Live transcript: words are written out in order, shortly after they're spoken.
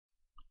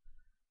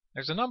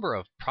There's a number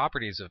of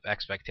properties of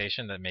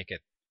expectation that make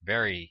it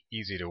very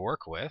easy to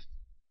work with.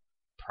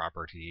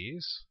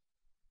 Properties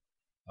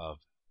of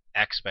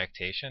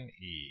expectation,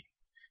 E.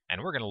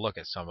 And we're going to look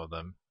at some of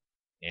them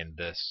in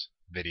this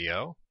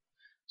video.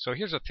 So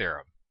here's a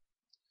theorem.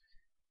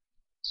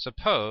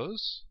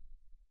 Suppose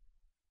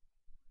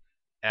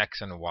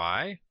x and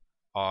y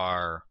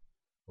are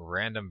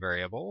random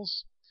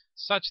variables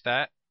such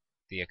that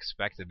the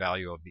expected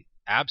value of the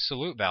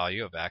absolute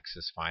value of x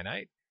is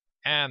finite,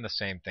 and the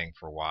same thing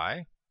for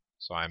y.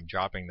 So I'm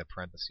dropping the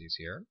parentheses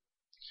here.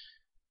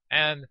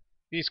 And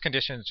these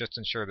conditions just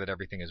ensure that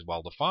everything is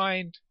well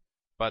defined,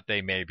 but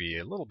they may be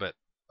a little bit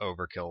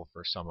overkill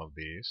for some of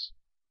these.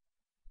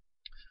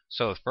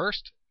 So the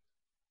first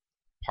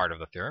part of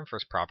the theorem,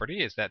 first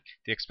property, is that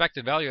the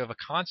expected value of a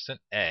constant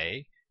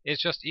a is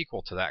just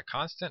equal to that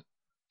constant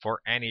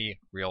for any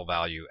real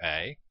value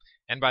a.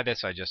 And by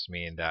this I just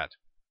mean that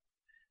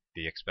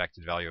the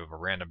expected value of a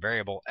random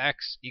variable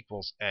x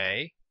equals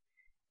a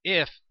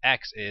if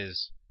x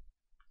is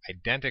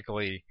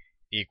identically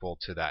equal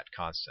to that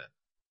constant.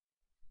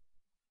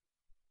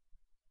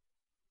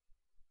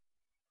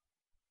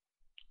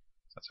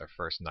 That's our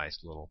first nice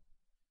little,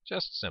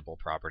 just simple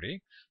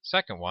property.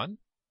 Second one,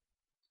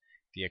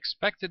 the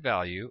expected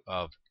value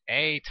of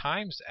a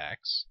times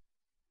x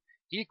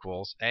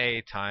equals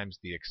a times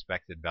the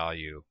expected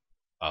value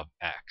of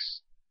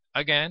x.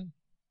 Again,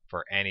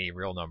 for any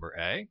real number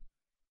a.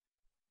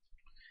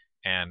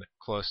 And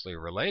closely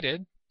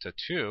related to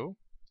 2,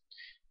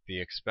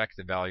 the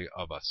expected value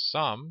of a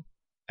sum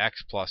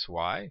x plus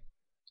y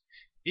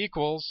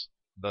equals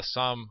the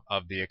sum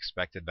of the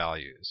expected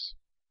values.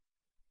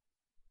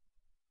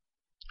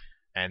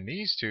 And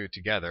these two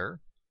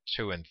together,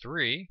 2 and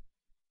 3,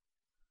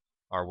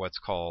 are what's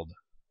called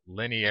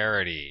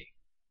linearity.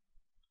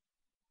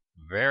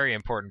 Very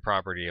important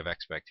property of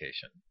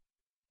expectation.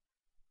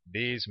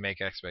 These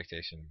make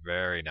expectation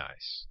very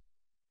nice.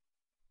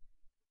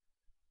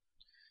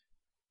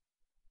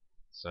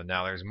 So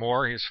now there's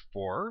more. Here's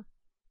 4.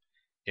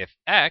 If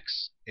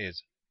x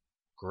is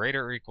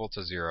greater or equal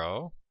to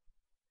 0,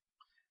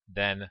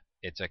 then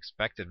its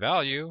expected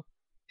value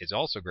is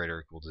also greater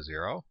or equal to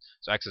 0.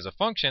 So x is a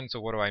function,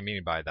 so what do I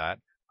mean by that?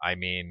 I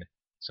mean,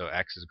 so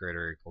x is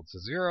greater or equal to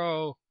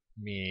 0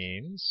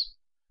 means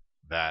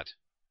that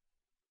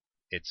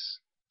it's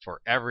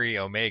for every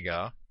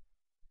omega,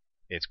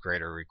 it's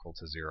greater or equal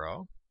to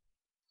 0.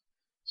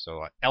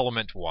 So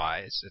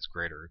element-wise, it's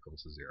greater or equal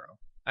to 0.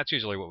 That's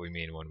usually what we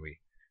mean when we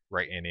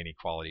write an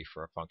inequality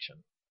for a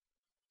function.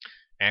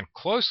 And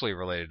closely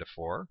related to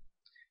 4,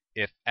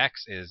 if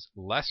x is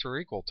less or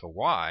equal to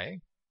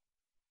y,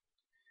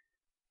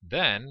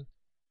 then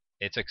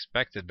its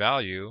expected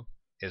value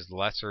is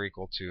less or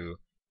equal to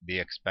the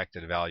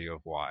expected value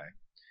of y.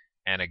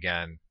 And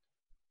again,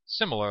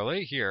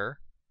 similarly here,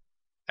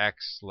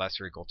 x less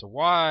or equal to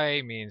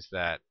y means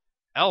that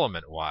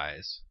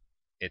element-wise,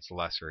 it's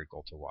less or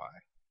equal to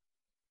y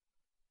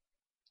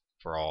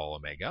for all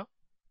omega.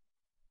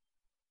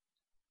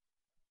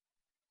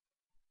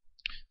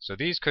 So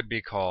this could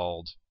be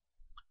called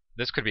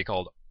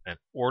an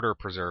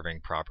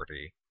order-preserving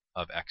property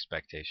of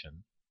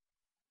expectation.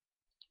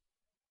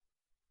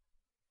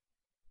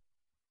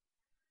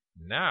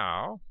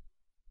 Now,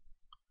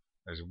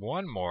 there's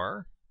one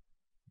more.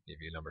 I'll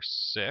give you number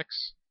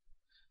 6.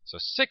 So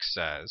 6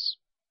 says,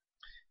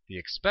 the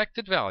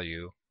expected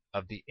value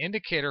of the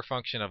indicator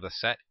function of the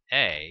set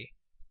A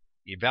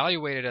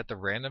evaluated at the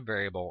random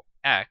variable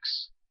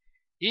x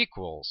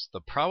equals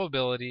the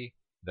probability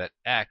that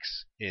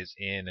x is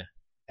in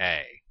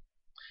A.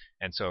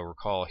 And so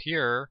recall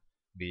here,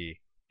 the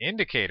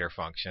indicator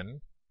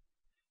function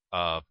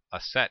of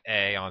a set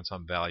A on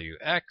some value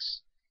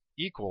x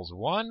equals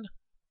 1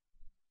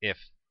 if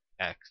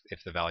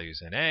the value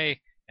is in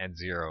A, and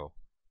 0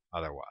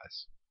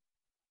 otherwise.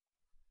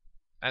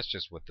 That's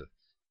just what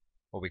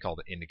we call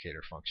the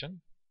indicator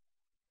function.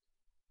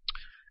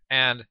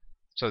 And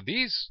so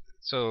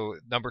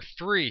number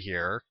 3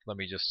 here, let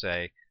me just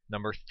say,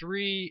 number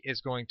 3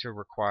 is going to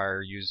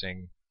require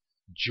using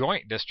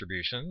joint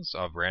distributions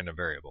of random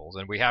variables,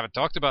 and we haven't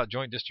talked about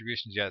joint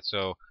distributions yet,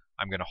 so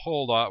I'm going to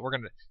hold on.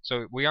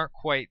 So we don't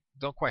quite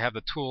have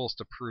the tools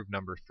to prove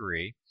number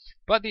 3,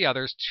 but the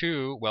others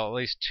 2, well, at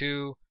least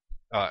 2,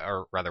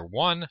 or rather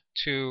 1,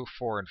 2,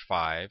 4, and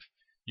 5,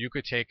 you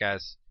could take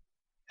as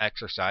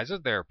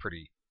exercises. They're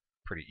pretty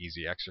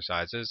easy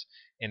exercises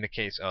in the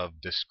case of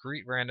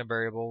discrete random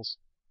variables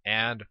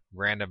and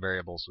random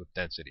variables with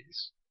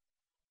densities.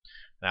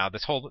 Now,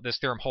 this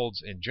theorem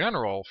holds in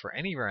general for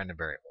any random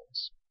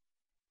variables.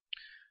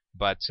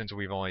 But since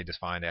we've only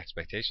defined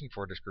expectation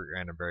for discrete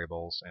random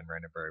variables and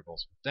random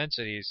variables with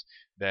densities,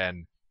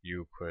 then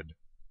you could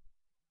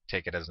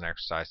take it as an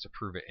exercise to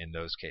prove it in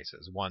those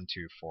cases, 1,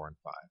 2, 4, and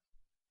 5.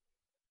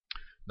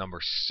 Number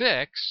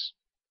 6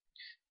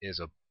 is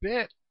a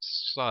bit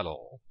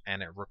subtle,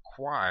 and it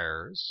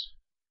requires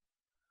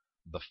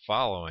the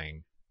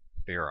following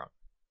theorem.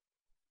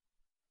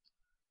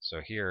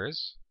 So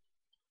here's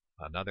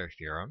another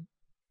theorem.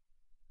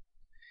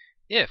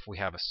 if we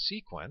have a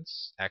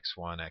sequence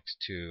x1,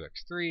 x2,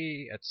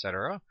 x3,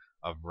 etc.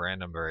 of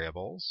random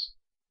variables,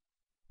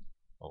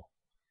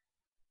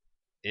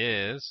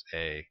 is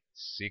a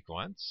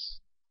sequence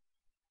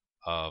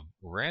of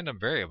random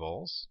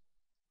variables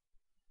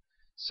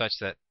such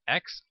that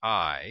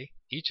xi,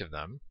 each of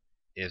them,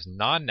 is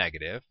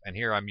non-negative, and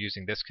here I'm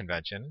using this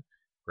convention,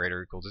 greater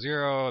or equal to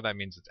 0, that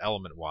means it's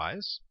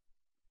element-wise,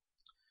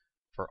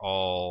 for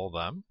all of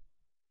them,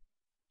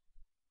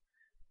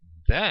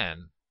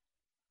 then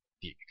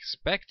the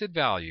expected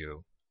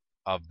value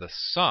of the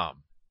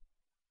sum,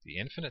 the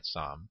infinite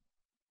sum,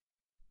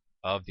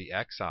 of the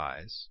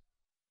xi's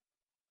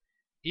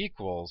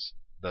equals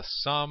the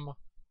sum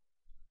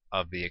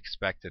of the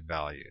expected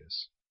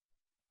values.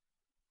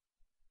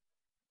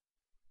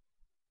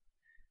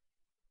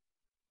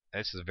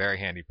 This is a very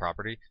handy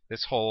property.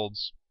 This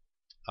holds,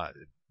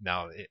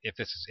 now if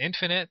this is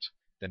infinite,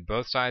 then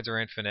both sides are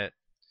infinite.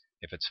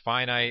 If it's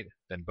finite,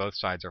 then both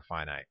sides are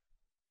finite.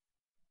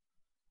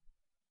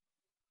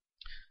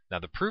 Now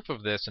the proof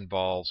of this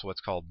involves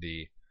what's called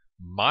the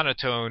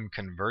monotone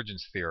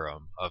convergence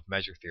theorem of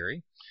measure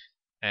theory.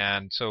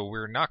 And so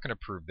we're not going to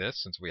prove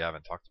this since we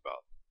haven't talked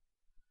about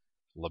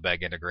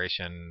Lebesgue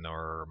integration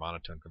or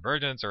monotone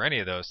convergence or any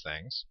of those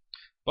things.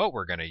 But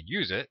we're going to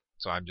use it,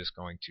 so I'm just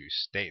going to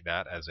state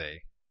that as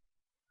a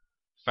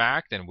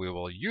fact, and we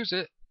will use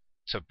it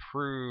to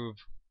prove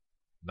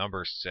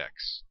number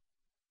 6.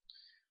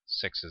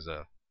 6 is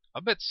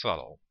a bit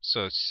subtle.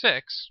 So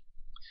 6,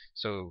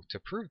 so to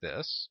prove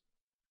this,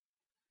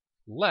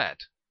 let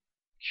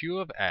Q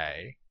of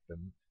A,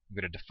 I'm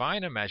going to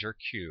define a measure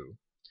Q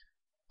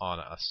on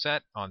a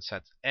set on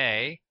sets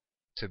A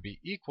to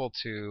be equal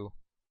to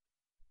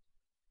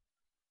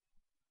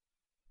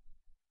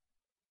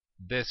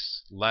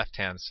this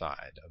left-hand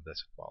side of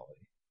this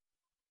equality.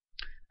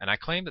 And I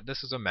claim that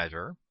this is a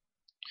measure.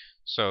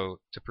 So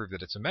to prove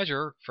that it's a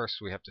measure, first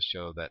we have to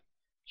show that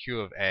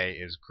Q of A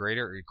is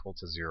greater or equal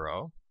to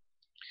 0.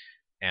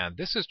 And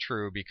this is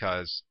true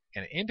because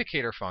an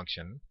indicator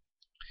function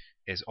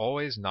is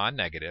always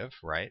non-negative,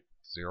 right?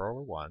 0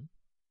 or 1.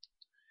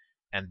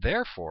 And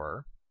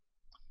therefore,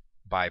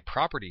 by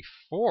property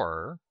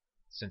 4,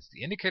 since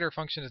the indicator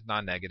function is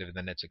non-negative,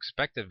 then its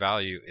expected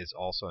value is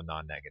also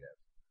non-negative.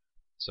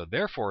 So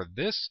therefore,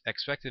 this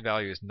expected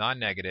value is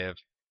non-negative,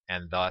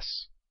 and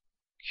thus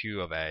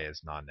Q of A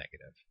is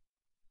non-negative.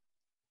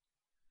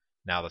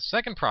 Now the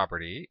second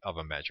property of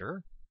a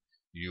measure,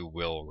 you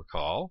will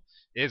recall,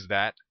 is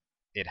that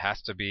it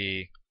has to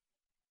be,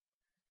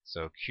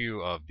 so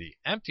Q of the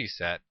empty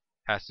set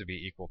has to be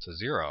equal to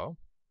 0.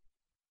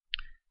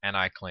 And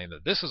I claim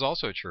that this is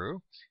also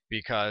true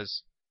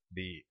because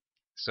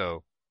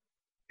so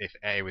if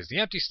A was the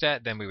empty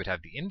set, then we would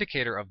have the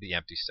indicator of the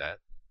empty set.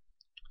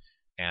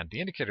 And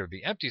the indicator of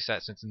the empty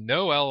set, since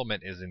no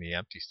element is in the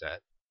empty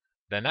set,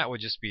 then that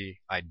would just be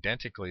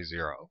identically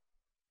 0.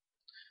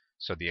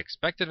 So the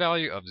expected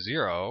value of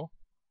 0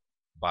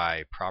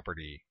 by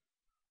property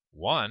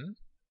 1,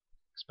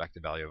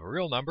 expected value of a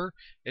real number,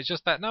 is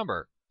just that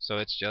number. So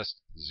it's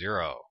just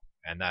 0.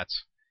 And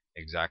that's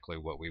exactly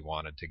what we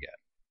wanted to get.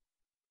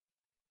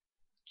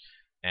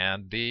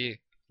 And the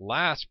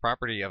last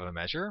property of a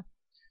measure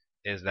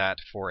is that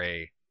for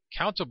a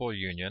countable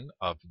union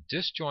of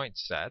disjoint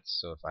sets,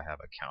 so if I have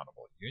a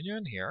countable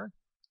union here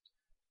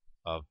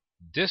of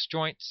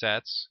disjoint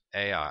sets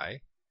AI,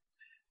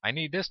 I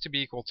need this to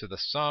be equal to the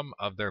sum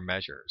of their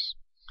measures.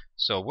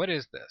 So what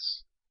is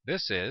this?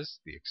 This is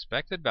the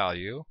expected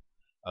value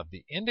of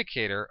the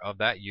indicator of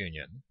that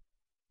union,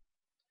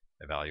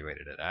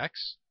 evaluated at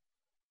x.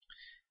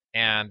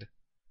 And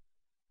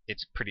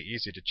it's pretty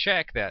easy to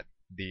check that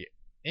the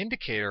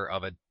indicator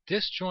of a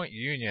disjoint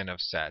union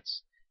of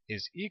sets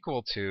is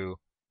equal to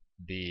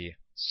the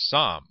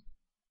sum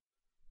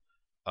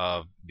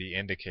of the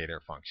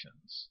indicator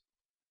functions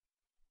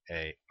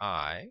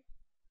AI.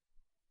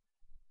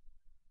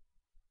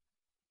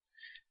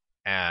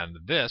 And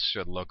this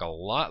should look a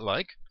lot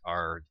like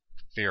our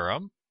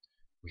theorem.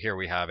 Here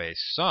we have a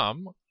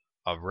sum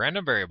of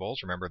random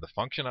variables. Remember, the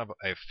function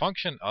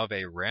of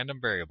a random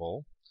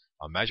variable,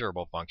 a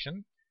measurable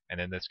function. And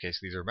in this case,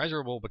 these are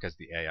measurable because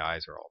the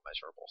AIs are all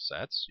measurable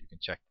sets. You can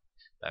check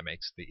that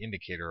makes the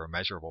indicator a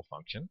measurable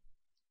function.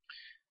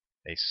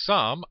 A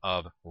sum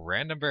of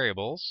random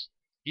variables,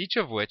 each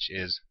of which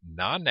is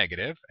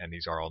non-negative, and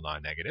these are all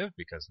non-negative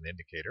because an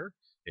indicator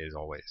is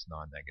always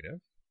non-negative.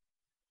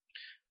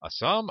 A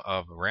sum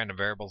of random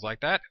variables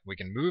like that, we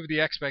can move the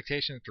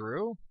expectation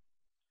through,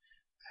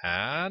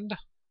 and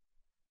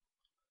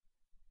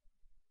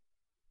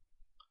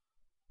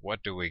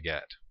what do we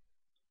get?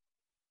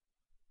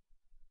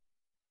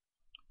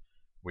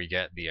 We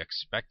get the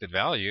expected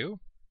value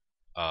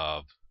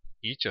of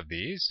each of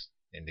these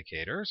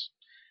indicators.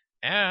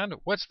 And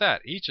what's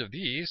that? Each of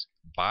these,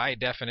 by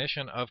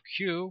definition of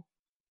Q,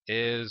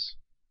 is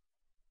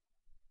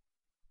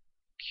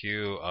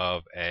Q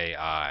of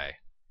AI.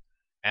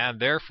 And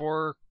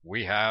therefore,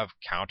 we have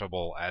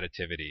countable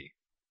additivity.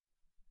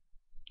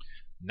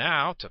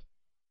 Now, to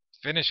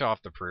finish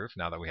off the proof,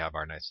 now that we have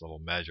our nice little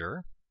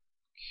measure,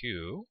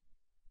 Q,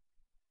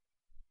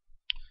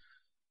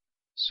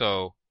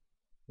 So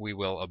we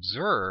will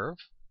observe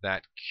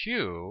that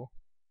Q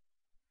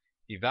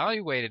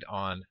evaluated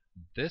on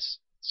this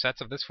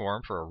sets of this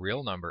form for a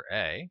real number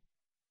A,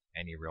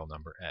 any real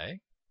number A.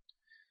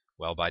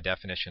 Well, by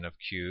definition of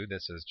Q,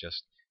 this is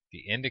just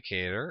the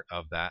indicator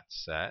of that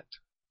set,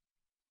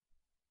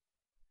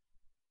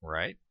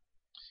 right?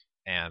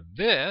 And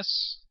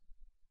this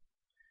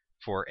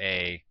for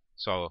a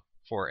so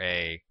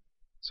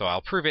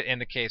I'll prove it in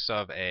the case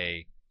of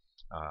a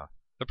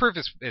the proof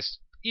is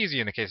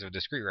easy in the case of a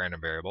discrete random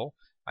variable.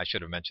 I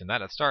should have mentioned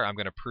that at the start. I'm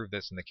going to prove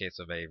this in the case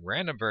of a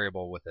random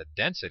variable with a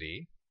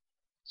density.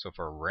 So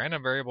for a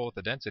random variable with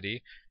a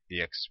density,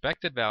 the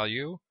expected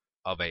value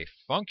of a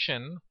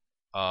function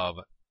of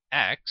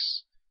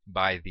x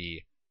by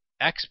the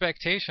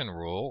expectation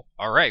rule.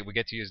 All right, we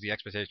get to use the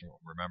expectation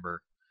rule.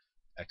 Remember,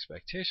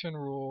 expectation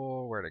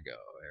rule, where to go?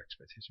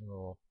 Expectation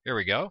rule. Here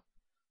we go.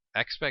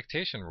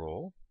 Expectation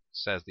rule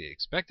says the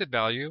expected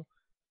value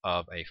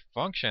of a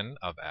function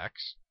of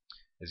x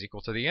is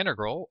equal to the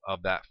integral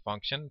of that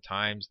function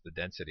times the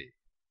density.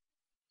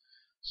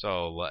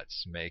 So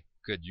let's make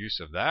good use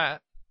of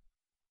that.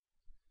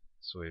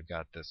 So we've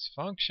got this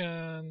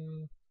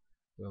function,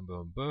 boom,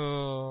 boom,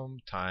 boom,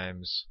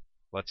 times,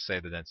 let's say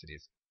the density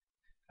is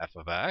f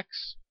of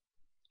x.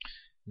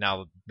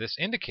 Now this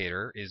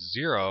indicator is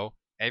 0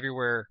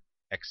 everywhere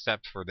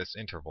except for this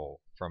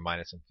interval from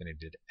minus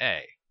infinity to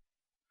a.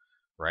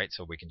 Right?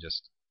 So we can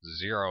just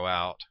zero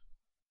out.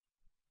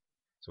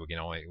 So we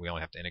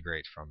only have to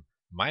integrate from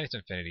minus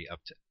infinity up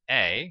to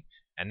a,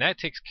 and that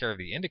takes care of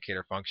the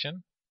indicator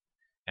function.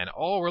 And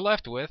all we're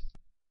left with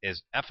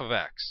is f of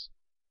x.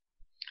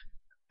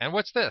 And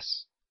what's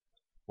this?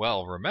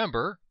 Well,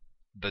 remember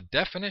the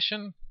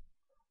definition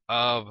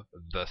of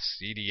the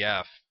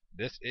CDF.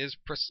 This is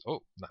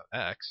not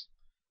x,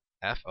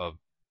 f of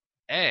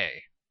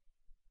a.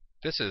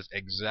 This is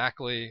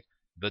exactly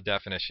the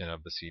definition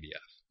of the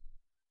CDF.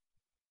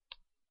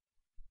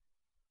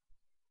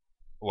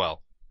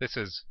 Well, this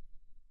is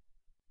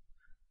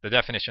the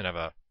definition of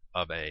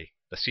the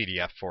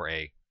CDF for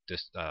a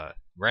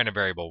random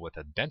variable with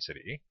a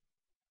density.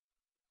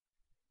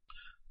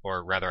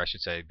 Or rather, I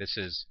should say, this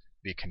is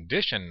the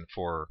condition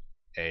for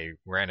a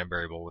random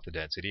variable with a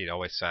density. It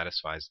always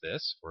satisfies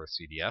this for a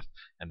CDF.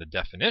 And the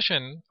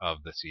definition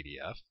of the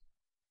CDF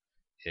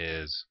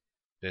is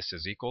this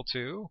is equal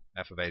to,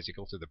 f of a is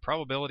equal to the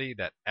probability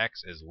that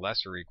x is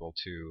less or equal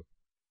to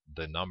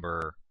the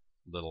number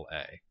little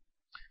a.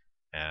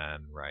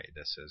 And right,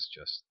 this is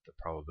just the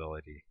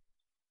probability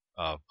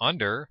of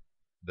under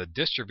the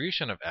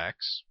distribution of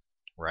x,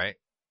 right?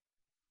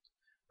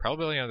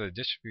 Probability under the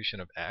distribution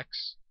of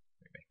x,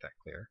 let me make that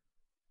clear.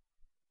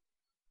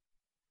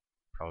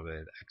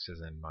 Probability that x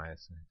is in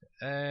minus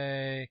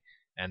a,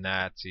 and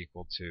that's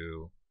equal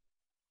to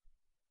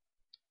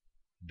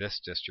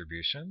this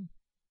distribution.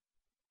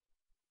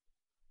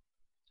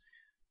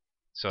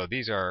 So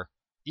these are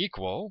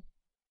equal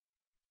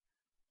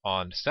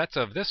on sets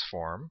of this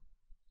form.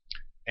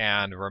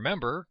 And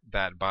remember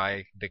that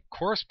by the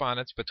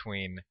correspondence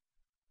between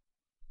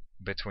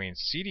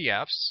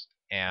CDFs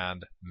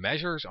and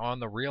measures on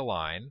the real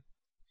line,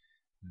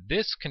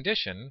 this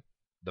condition,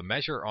 the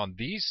measure on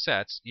these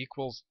sets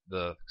equals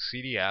the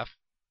CDF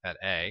at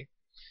A,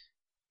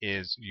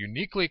 is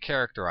uniquely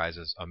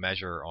characterizes a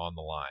measure on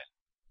the line.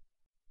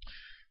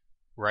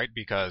 Right?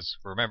 Because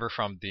remember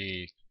from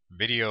the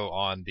video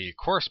on the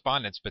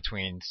correspondence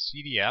between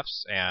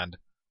CDFs and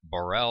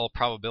Borel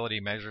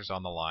probability measures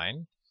on the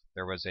line,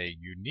 there was a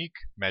unique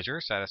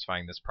measure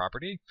satisfying this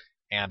property.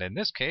 And in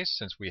this case,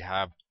 since we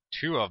have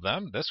two of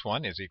them, this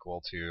one is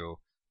equal to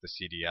the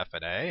CDF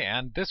at A,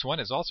 and this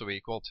one is also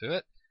equal to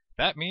it.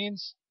 That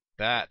means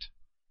that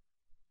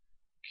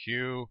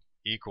Q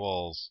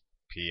equals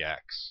Px.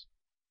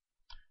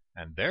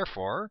 And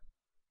therefore,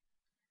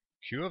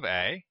 Q of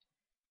A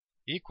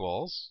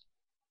equals,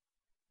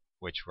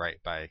 which let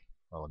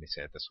me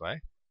say it this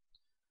way.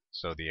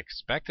 So the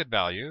expected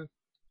value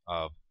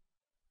of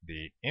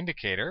the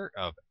indicator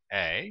of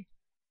A,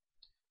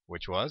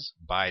 which was,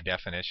 by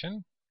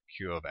definition,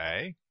 Q of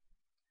A.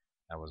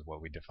 That was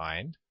what we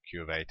defined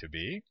Q of A to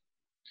be.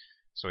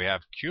 So we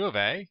have Q of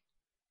A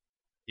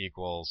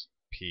equals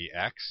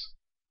Px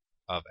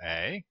of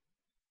A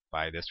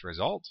by this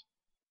result.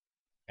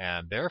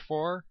 And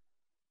therefore,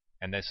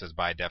 and this is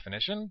by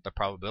definition, the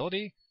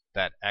probability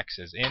that x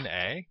is in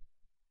A.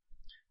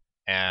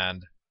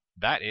 And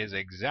that is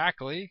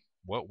exactly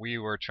what we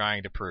were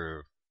trying to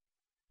prove.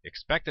 The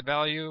expected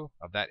value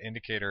of that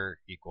indicator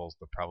equals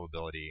the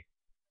probability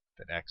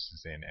that x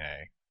is in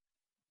A.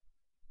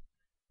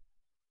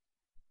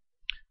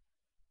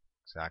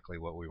 Exactly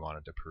what we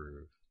wanted to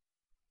prove.